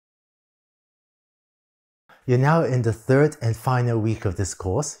You're now in the third and final week of this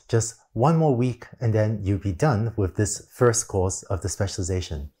course. Just one more week and then you'll be done with this first course of the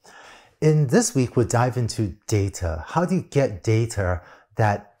specialization. In this week, we'll dive into data. How do you get data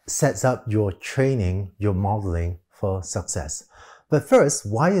that sets up your training, your modeling for success? But first,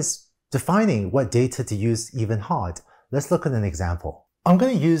 why is defining what data to use even hard? Let's look at an example. I'm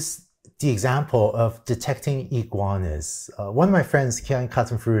going to use the example of detecting iguanas. One of my friends here in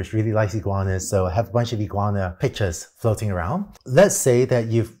Cotton Fruit really likes iguanas, so I have a bunch of iguana pictures floating around. Let's say that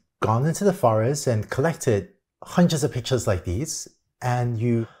you've gone into the forest and collected hundreds of pictures like these, and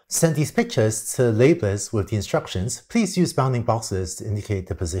you send these pictures to labelers with the instructions, please use bounding boxes to indicate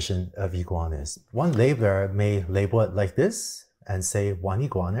the position of iguanas. One labeler may label it like this and say 1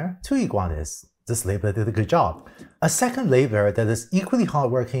 iguana, 2 iguanas. This labeler did a good job. A second labeler that is equally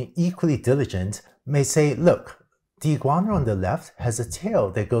hardworking, equally diligent, may say, look, the iguana on the left has a tail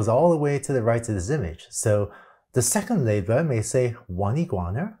that goes all the way to the right of this image. So the second labeler may say 1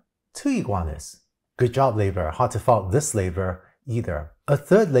 iguana, 2 iguanas. Good job, labeler. Hard to fault this labeler either. A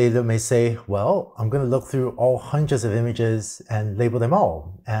third labeler may say, well, I'm going to look through all hundreds of images and label them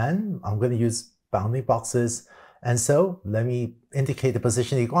all. And I'm going to use bounding boxes. And so let me indicate the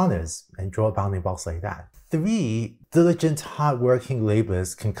position of iguanas and draw a bounding box like that. 3 diligent, hardworking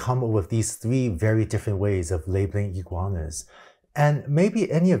labelers can come up with these 3 very different ways of labeling iguanas. And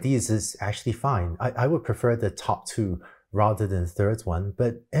maybe any of these is actually fine. I would prefer the top 2 rather than the third one,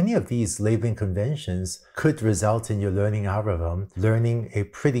 but any of these labeling conventions could result in your learning algorithm learning a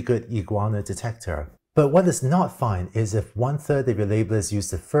pretty good iguana detector. But what is not fine is if 1/3 of your labelers use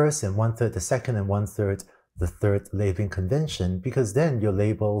the first and 1/3 the second and 1/3 the third labeling convention, because then your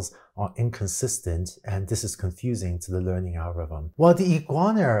labels are inconsistent and this is confusing to the learning algorithm. While the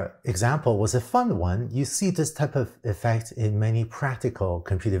iguana example was a fun one, you see this type of effect in many practical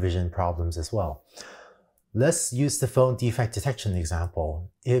computer vision problems as well. Let's use the phone defect detection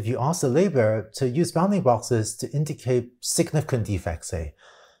example. If you ask the labeler to use bounding boxes to indicate significant defects, say,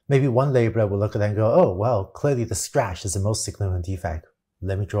 maybe one labeler will look at that and go, oh, well, clearly the scratch is the most significant defect.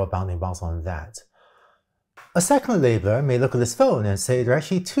 Let me draw a bounding box on that. A second labeler may look at this phone and say there are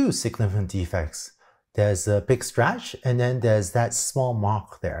actually 2 significant defects. There's a big scratch and then there's that small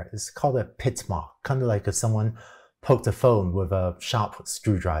mark there. It's called a pit mark, kind of like if someone poked a phone with a sharp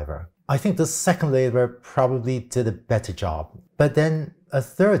screwdriver. I think the second labeler probably did a better job. But then a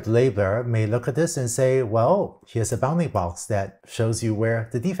third labeler may look at this and say, well, here's a bounding box that shows you where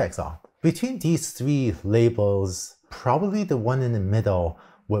the defects are. Between these 3 labels, probably the one in the middle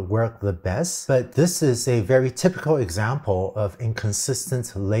would work the best, but this is a very typical example of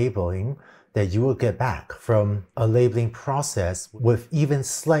inconsistent labeling that you will get back from a labeling process with even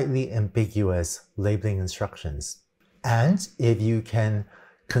slightly ambiguous labeling instructions. And if you can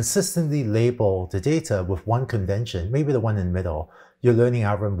consistently label the data with one convention, maybe the one in the middle, your learning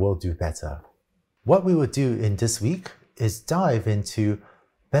algorithm will do better. What we will do in this week is dive into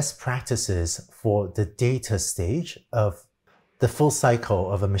best practices for the data stage of the full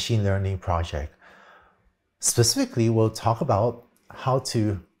cycle of a machine learning project. Specifically, we'll talk about how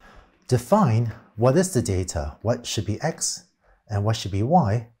to define what is the data, what should be X and what should be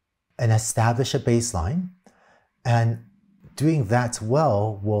Y, and establish a baseline. And doing that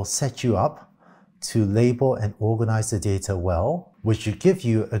well will set you up to label and organize the data well, which will give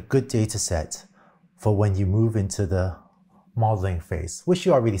you a good data set for when you move into the modeling phase, which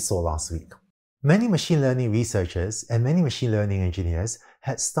you already saw last week. Many machine learning researchers and many machine learning engineers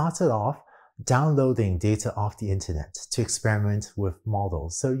had started off downloading data off the internet to experiment with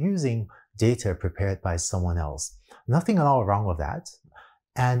models, so using data prepared by someone else. Nothing at all wrong with that.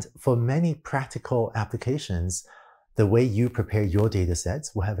 And for many practical applications, the way you prepare your data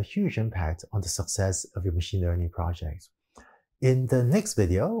sets will have a huge impact on the success of your machine learning project. In the next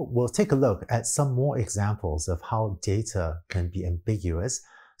video, we'll take a look at some more examples of how data can be ambiguous,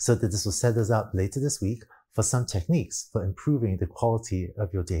 so that this will set us up later this week for some techniques for improving the quality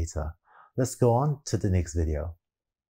of your data. Let's go on to the next video.